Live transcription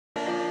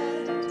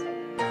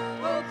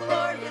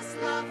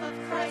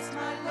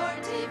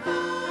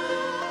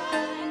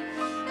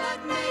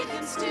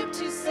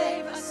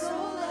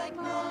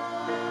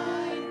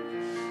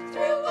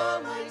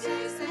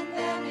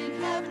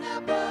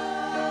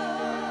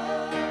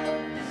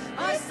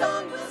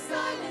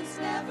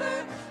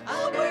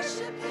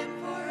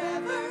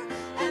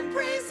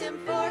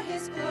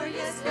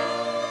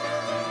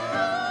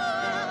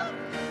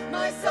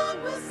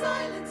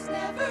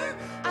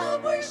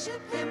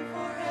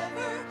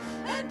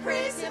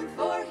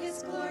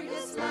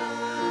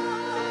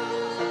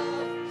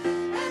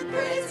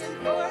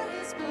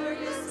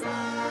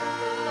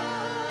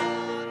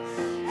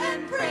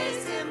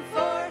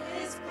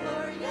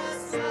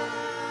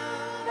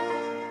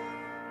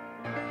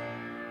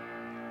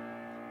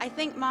I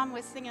think Mom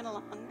was singing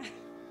along. And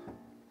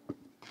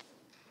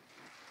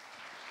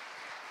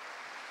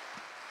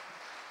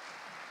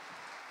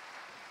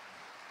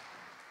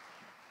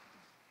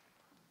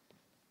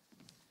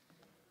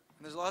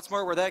there's lots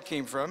more where that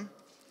came from.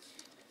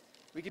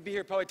 We could be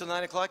here probably till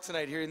 9 o'clock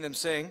tonight hearing them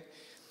sing.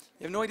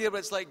 You have no idea what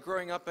it's like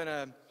growing up in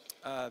a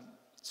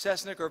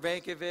Cessnick or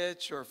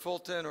Vankovich or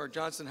Fulton or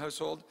Johnston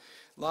household.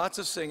 Lots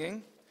of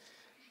singing.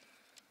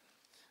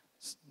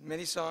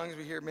 Many songs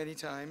we hear many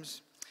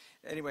times.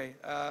 Anyway,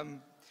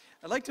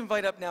 I'd like to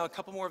invite up now a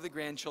couple more of the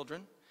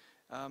grandchildren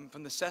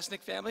from the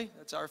Cessnick family,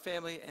 that's our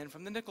family, and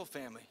from the Nickel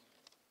family.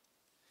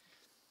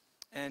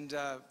 And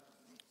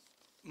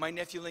my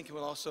nephew Lincoln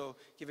will also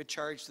give a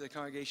charge to the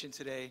congregation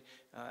today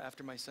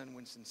after my son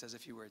Winston says a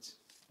few words.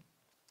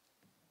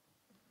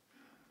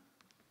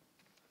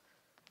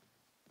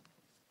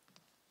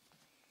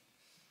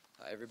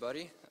 Hi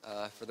everybody.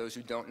 For those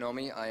who don't know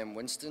me, I am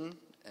Winston,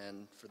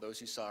 and for those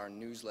who saw our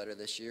newsletter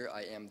this year,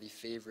 I am the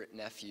favorite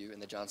nephew in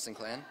the Johnston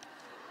clan.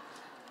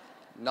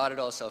 Not at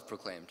all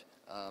self-proclaimed.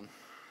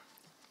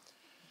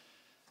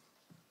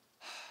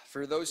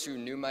 For those who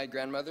knew my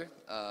grandmother,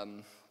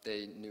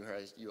 they knew her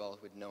as, you all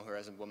would know her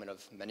as a woman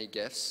of many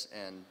gifts,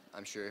 and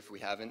I'm sure if we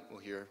haven't, we'll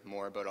hear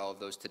more about all of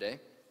those today.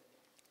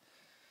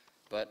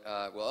 But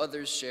while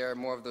others share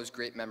more of those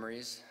great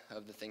memories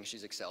of the things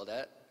she's excelled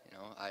at, you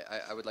know,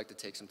 I would like to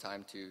take some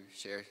time to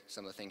share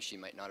some of the things she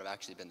might not have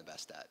actually been the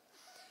best at.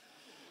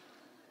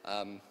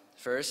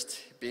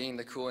 First, being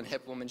the cool and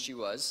hip woman she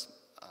was,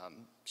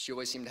 she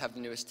always seemed to have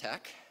the newest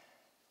tech.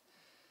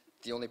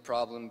 The only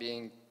problem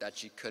being that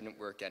she couldn't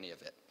work any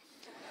of it.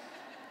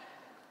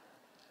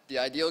 The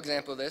ideal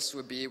example of this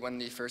would be when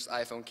the first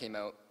iPhone came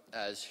out,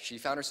 as she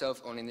found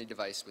herself owning the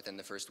device within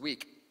the first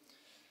week.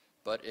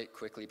 But it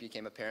quickly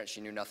became apparent she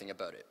knew nothing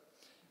about it.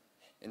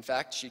 In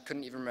fact, she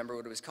couldn't even remember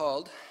what it was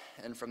called,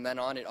 and from then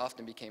on, it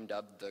often became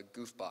dubbed the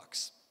goof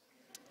box.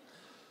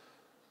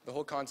 The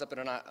whole concept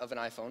of an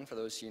iPhone, for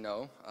those who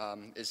know,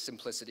 is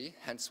simplicity,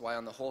 hence why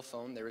on the whole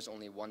phone there is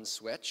only one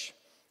switch,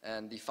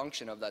 and the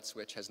function of that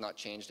switch has not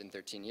changed in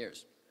 13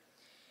 years.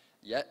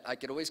 Yet, I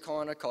could always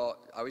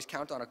always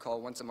count on a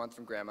call once a month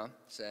from Grandma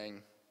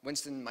saying,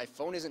 "Winston, my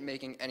phone isn't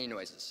making any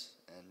noises."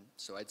 And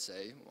so I'd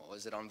say, "Well,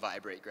 is it on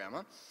vibrate, Grandma?"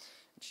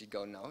 And she'd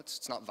go, "No,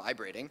 it's not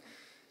vibrating."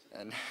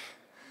 And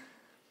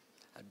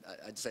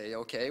I'd say,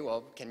 "Okay,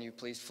 well, can you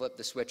please flip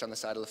the switch on the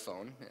side of the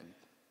phone?" And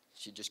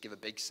she'd just give a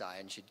big sigh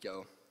and she'd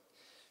go,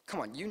 "Come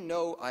on, you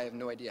know I have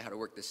no idea how to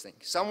work this thing.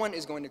 Someone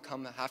is going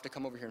to have to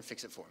come over here and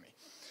fix it for me."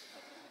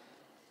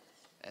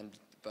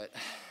 But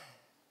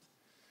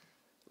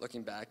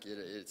looking back,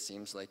 it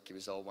seems like it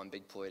was all one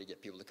big ploy to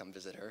get people to come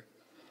visit her.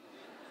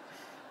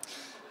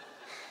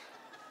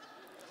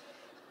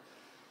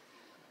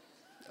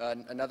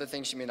 Another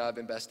thing she may not have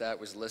been best at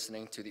was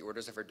listening to the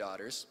orders of her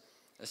daughters,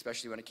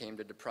 especially when it came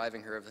to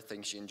depriving her of the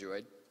things she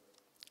enjoyed.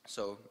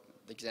 So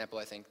the example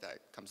I think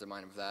that comes to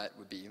mind of that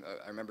would be,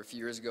 I remember a few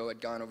years ago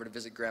I'd gone over to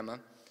visit Grandma,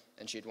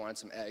 and she had wanted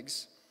some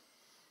eggs.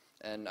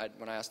 And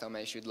when I asked how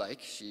many she'd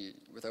like, she,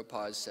 without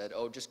pause, said,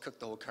 "Oh, just cook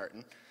the whole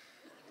carton."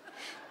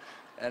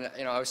 And,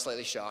 you know, I was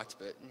slightly shocked,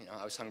 but, you know,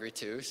 I was hungry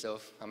too,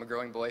 so I'm a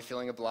growing boy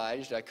feeling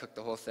obliged. I cooked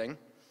the whole thing.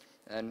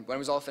 And when it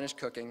was all finished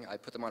cooking, I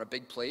put them on a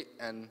big plate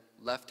and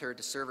left her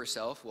to serve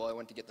herself while I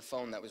went to get the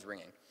phone that was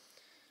ringing.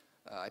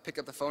 I picked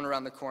up the phone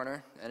around the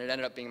corner, and it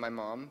ended up being my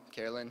mom,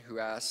 Carolyn, who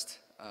asked,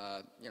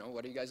 you know,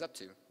 "What are you guys up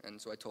to?"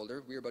 And so I told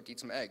her we were about to eat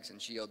some eggs, and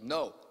she yelled,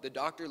 "No, the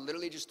doctor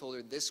literally just told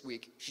her this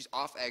week she's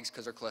off eggs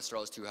because her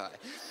cholesterol is too high."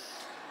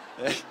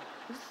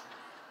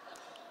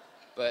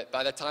 But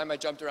by the time I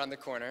jumped around the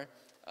corner,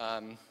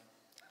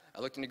 I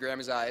looked into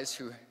Grandma's eyes,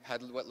 who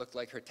had what looked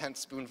like her 10th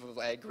spoonful of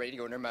egg ready to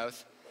go in her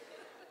mouth,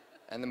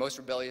 and the most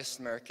rebellious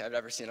smirk I've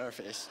ever seen on her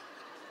face,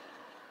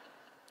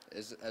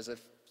 as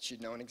if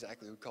she'd known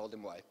exactly who called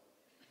him why.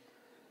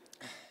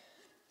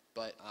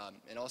 But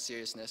in all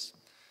seriousness,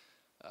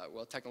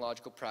 while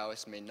technological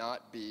prowess may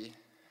not be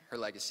her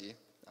legacy,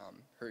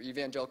 her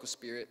evangelical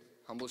spirit,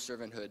 humble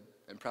servanthood,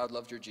 and proud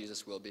love to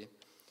Jesus will be.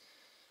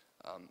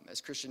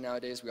 As Christian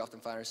nowadays, we often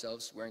find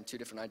ourselves wearing two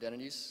different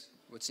identities,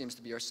 what seems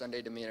to be our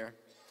Sunday demeanor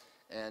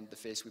and the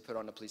face we put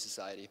on to please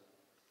society.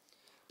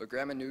 But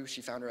Grandma knew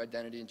she found her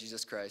identity in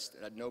Jesus Christ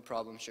and had no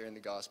problem sharing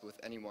the gospel with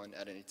anyone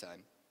at any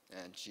time,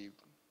 and she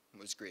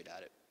was great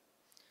at it.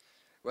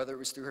 Whether it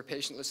was through her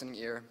patient listening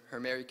ear, her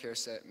Mary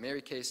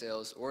Kay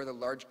sales, or the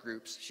large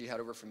groups she had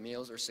over for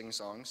meals or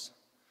sing-songs,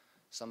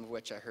 some of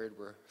which I heard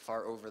were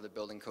far over the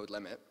building code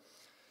limit,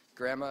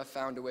 Grandma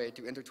found a way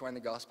to intertwine the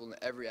gospel in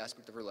every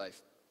aspect of her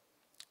life.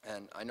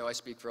 And I know I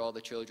speak for all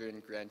the children,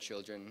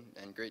 grandchildren,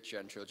 and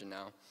great-grandchildren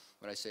now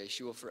when I say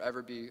she will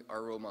forever be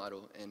our role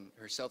model in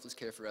her selfless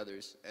care for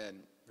others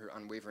and her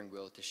unwavering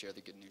will to share the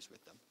good news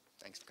with them.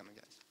 Thanks for coming,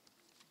 guys.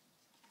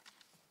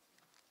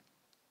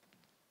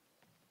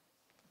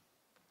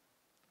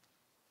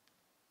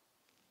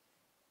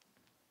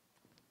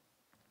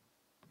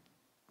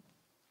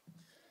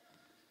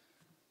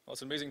 Well,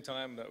 it's an amazing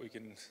time that we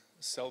can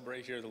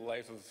celebrate here the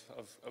life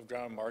of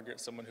Grandma Margaret,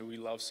 someone who we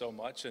love so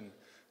much. And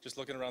just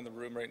looking around the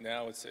room right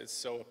now, it's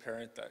so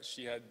apparent that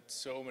she had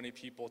so many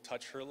people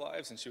touch her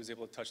lives, and she was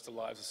able to touch the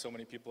lives of so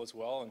many people as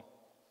well. And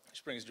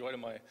she brings joy to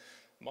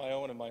my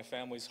own and my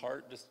family's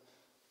heart, just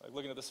like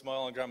looking at the smile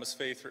on Grandma's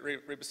face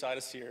right beside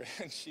us here.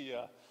 And she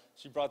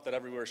brought that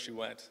everywhere she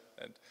went.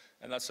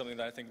 And that's something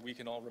that I think we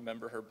can all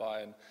remember her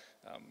by. And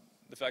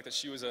the fact that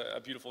she was a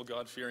beautiful,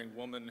 God-fearing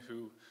woman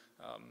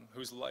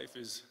whose life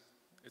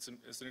it's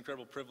an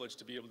incredible privilege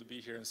to be able to be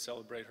here and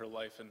celebrate her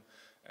life and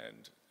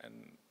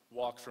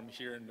walk from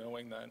here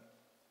knowing that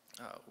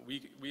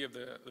we have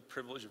the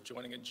privilege of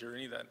joining a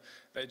journey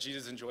that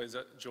Jesus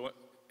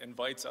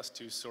invites us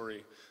to,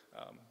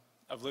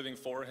 of living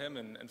for him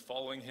and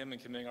following him and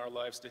committing our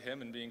lives to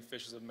him and being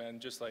fishers of men,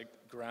 just like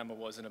Grandma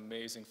was an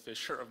amazing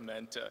fisher of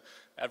men to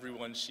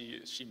everyone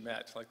she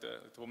met, like the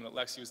woman that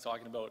Lexi was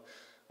talking about,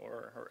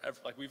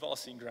 like we've all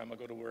seen Grandma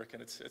go to work,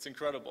 and it's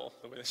incredible.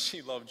 The way that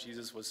she loved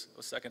Jesus was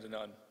second to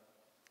none.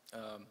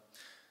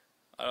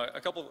 A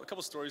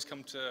couple stories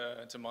come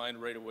to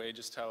mind right away,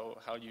 just how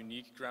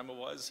unique Grandma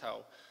was,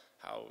 how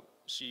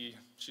she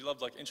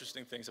loved like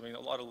interesting things. I mean, a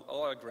lot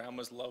of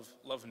grandmas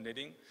love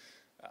knitting.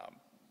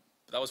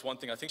 That was one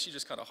thing. I think she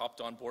just kind of hopped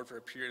on board for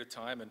a period of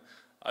time, and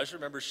I just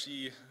remember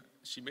she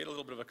made a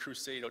little bit of a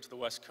crusade out to the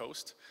West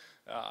Coast.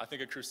 I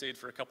think a crusade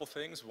for a couple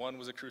things. One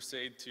was a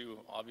crusade to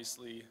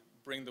obviously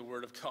bring the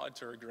word of God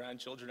to her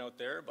grandchildren out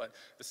there, but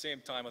at the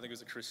same time, I think it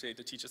was a crusade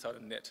to teach us how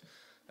to knit.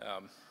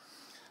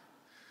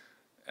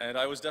 And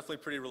I was definitely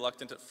pretty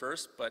reluctant at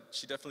first, but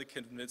she definitely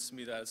convinced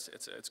me that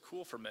it's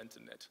cool for men to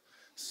knit.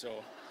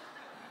 So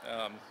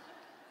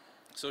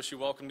she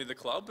welcomed me to the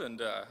club,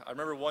 and I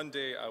remember one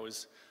day I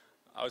was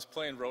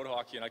playing road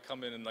hockey, and I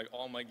come in like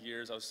all my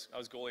gears. I was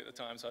goalie at the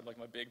time, so I had like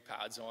my big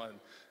pads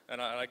on,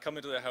 and I come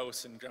into the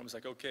house, and Grandma's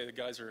like, "Okay, the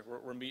guys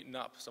we're meeting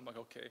up." So I'm like,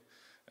 "Okay,"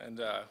 and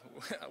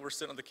we're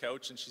sitting on the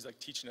couch, and she's like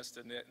teaching us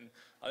to knit, and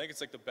I think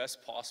it's like the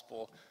best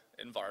possible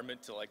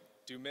environment to like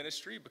do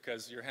ministry,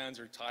 because your hands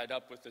are tied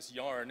up with this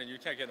yarn and you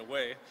can't get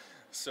away.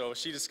 So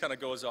she just kind of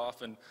goes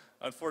off, and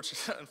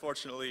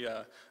unfortunately,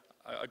 a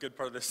good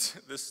part of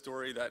this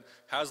story that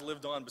has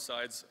lived on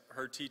besides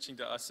her teaching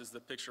to us is the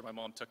picture my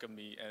mom took of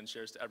me and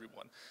shares to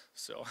everyone.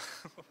 So,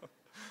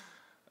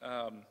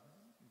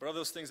 but of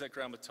those things that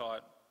Grandma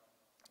taught,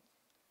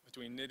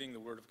 between knitting, the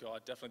Word of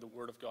God, definitely the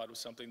Word of God was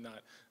something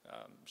that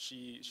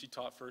she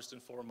taught first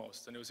and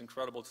foremost. And it was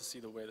incredible to see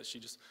the way that she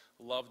just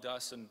loved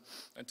us and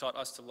taught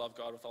us to love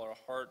God with all our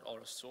heart, all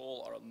our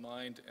soul, all our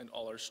mind, and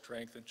all our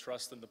strength, and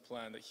trust in the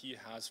plan that he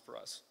has for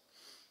us.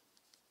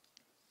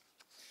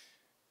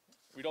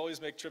 We'd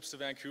always make trips to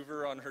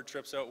Vancouver on her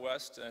trips out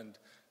west, and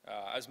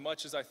as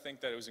much as I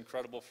think that it was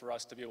incredible for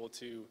us to be able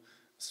to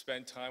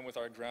spend time with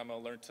our grandma,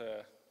 learn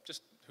to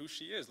just who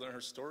she is, learn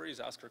her stories,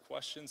 ask her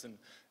questions, and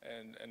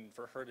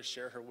for her to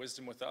share her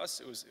wisdom with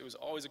us, it was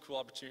always a cool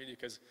opportunity,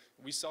 because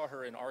we saw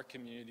her in our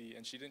community,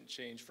 and she didn't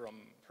change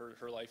from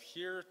her life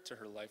here to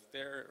her life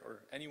there,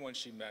 or anyone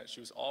she met.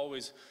 She was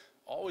always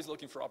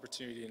looking for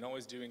opportunity and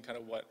always doing kind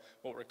of what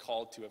we're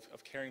called to,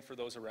 of caring for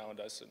those around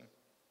us. And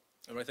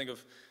when I think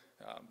of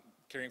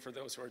caring for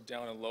those who are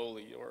down and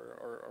lowly,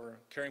 or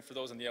caring for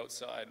those on the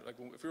outside. Like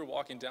if we were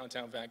walking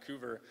downtown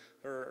Vancouver,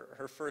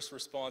 her first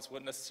response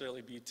wouldn't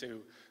necessarily be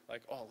to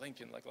like, "Oh,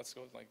 Lincoln, like let's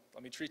go, like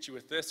let me treat you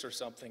with this or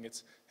something."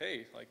 It's,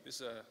 "Hey, like this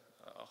is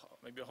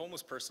maybe a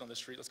homeless person on the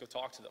street. Let's go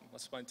talk to them.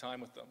 Let's spend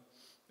time with them."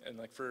 And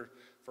like for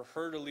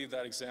her to leave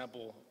that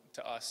example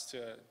to us,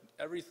 to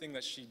everything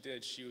that she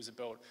did, she was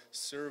about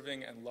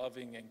serving and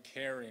loving and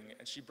caring,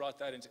 and she brought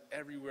that into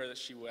everywhere that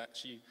she went.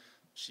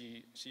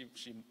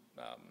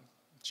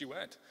 She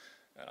went.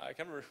 I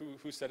can't remember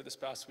who said it this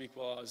past week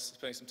while I was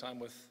spending some time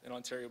in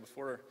Ontario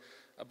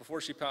before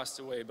she passed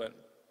away, but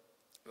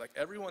like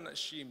everyone that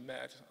she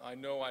met, I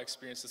know I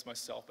experienced this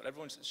myself, but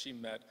everyone that she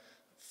met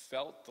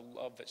felt the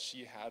love that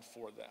she had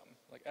for them.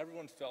 Like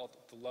everyone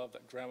felt the love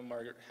that Grandma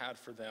Margaret had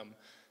for them,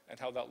 and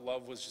how that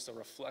love was just a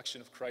reflection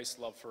of Christ's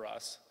love for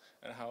us,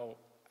 and how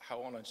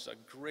on just a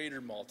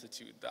greater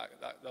multitude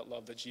that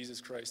love that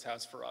Jesus Christ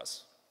has for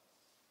us.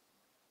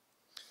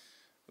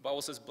 The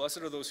Bible says, "Blessed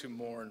are those who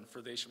mourn, for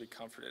they shall be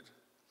comforted."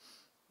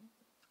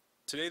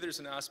 Today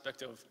there's an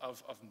aspect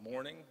of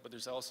mourning, but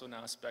there's also an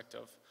aspect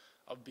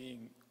of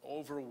being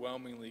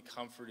overwhelmingly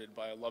comforted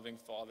by a loving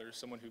Father,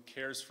 someone who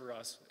cares for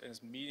us and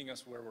is meeting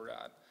us where we're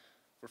at.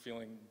 If we're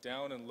feeling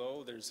down and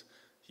low,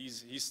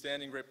 he's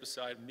standing right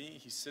beside me.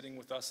 He's sitting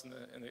with us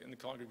in the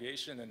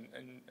congregation,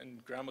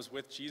 and Grandma's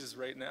with Jesus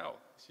right now.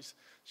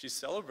 She's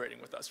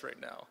celebrating with us right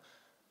now.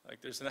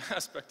 Like there's an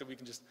aspect that we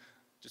can just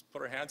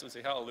put our hands up and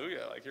say,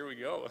 "Hallelujah," like here we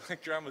go.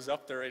 Grandma's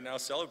up there right now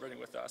celebrating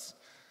with us.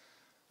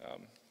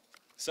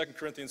 2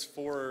 Corinthians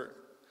 4,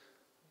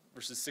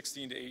 verses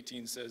 16 to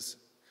 18 says,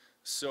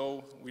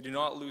 "So we do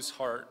not lose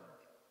heart,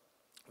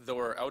 though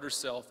our outer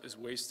self is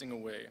wasting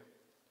away.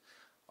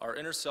 Our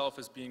inner self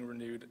is being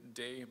renewed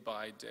day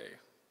by day.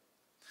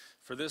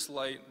 For this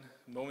light,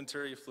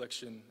 momentary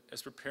affliction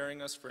is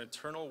preparing us for an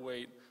eternal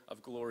weight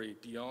of glory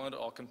beyond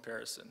all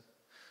comparison.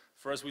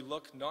 For as we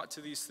look not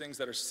to these things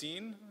that are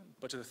seen,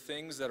 but to the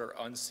things that are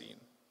unseen.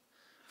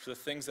 For the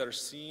things that are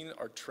seen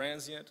are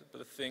transient, but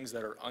the things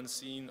that are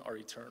unseen are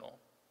eternal.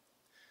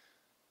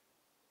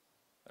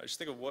 I just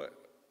think of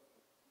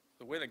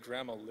the way that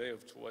Grandma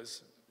lived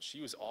was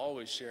she was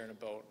always sharing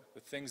about the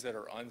things that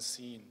are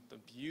unseen, the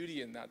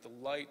beauty in that, the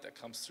light that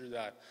comes through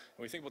that.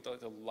 And we think about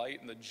the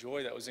light and the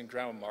joy that was in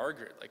Grandma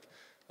Margaret,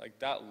 like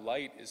that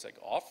light is like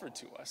offered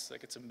to us.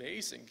 Like it's an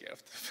amazing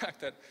gift, the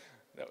fact that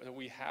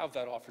we have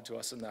that offered to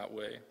us in that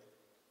way.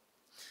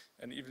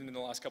 And even in the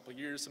last couple of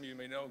years, some of you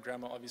may know,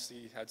 Grandma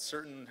obviously had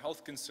certain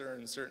health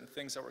concerns, certain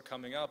things that were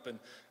coming up, and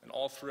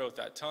all throughout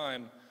that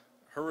time,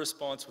 her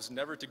response was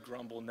never to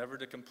grumble, never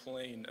to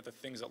complain at the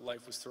things that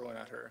life was throwing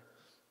at her.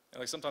 And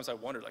like sometimes I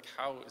wondered, like,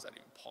 how is that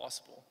even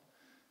possible?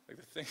 Like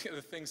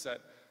the things that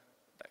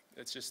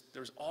it's just,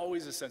 there's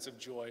always a sense of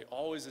joy,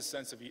 always a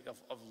sense of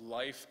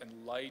life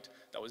and light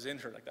that was in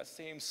her, like that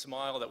same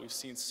smile that we've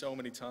seen so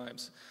many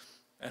times.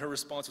 And her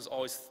response was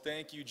always,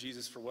 thank you,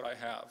 Jesus, for what I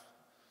have.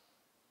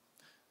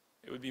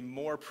 It would be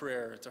more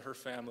prayer to her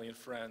family and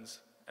friends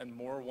and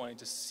more wanting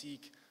to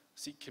seek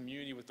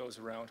community with those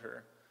around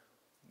her.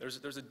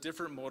 There's a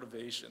different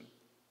motivation.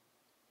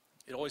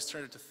 It always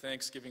turned into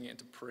thanksgiving and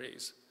into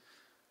praise.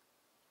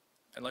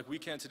 And like we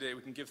can today,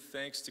 we can give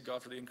thanks to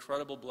God for the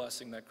incredible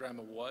blessing that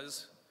Grandma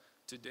was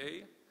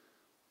today.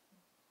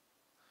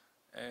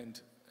 And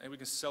we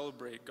can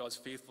celebrate God's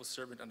faithful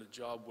servant and a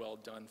job well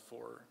done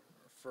for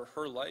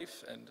her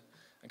life and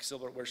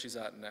celebrate where she's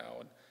at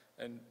now.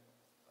 And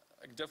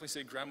I can definitely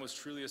say Grandma was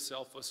truly a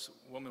selfless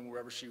woman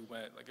wherever she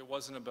went. Like it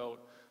wasn't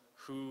about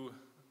who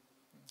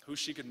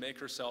she could make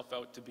herself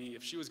out to be.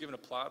 If she was given a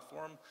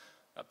platform,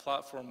 that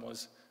platform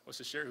was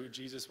to share who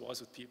Jesus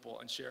was with people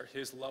and share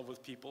his love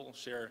with people,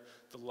 share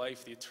the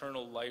life, the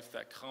eternal life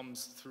that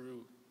comes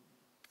through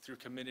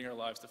committing our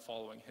lives to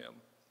following him.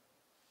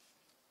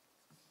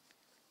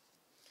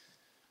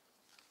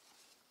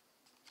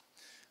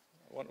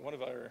 One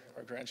of our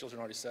grandchildren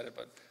already said it,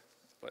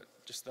 but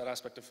just that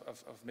aspect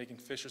of making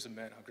fishers of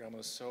men, how Grandma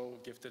was so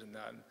gifted in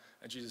that.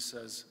 And Jesus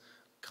says,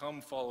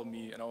 come follow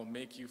me and I will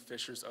make you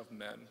fishers of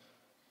men.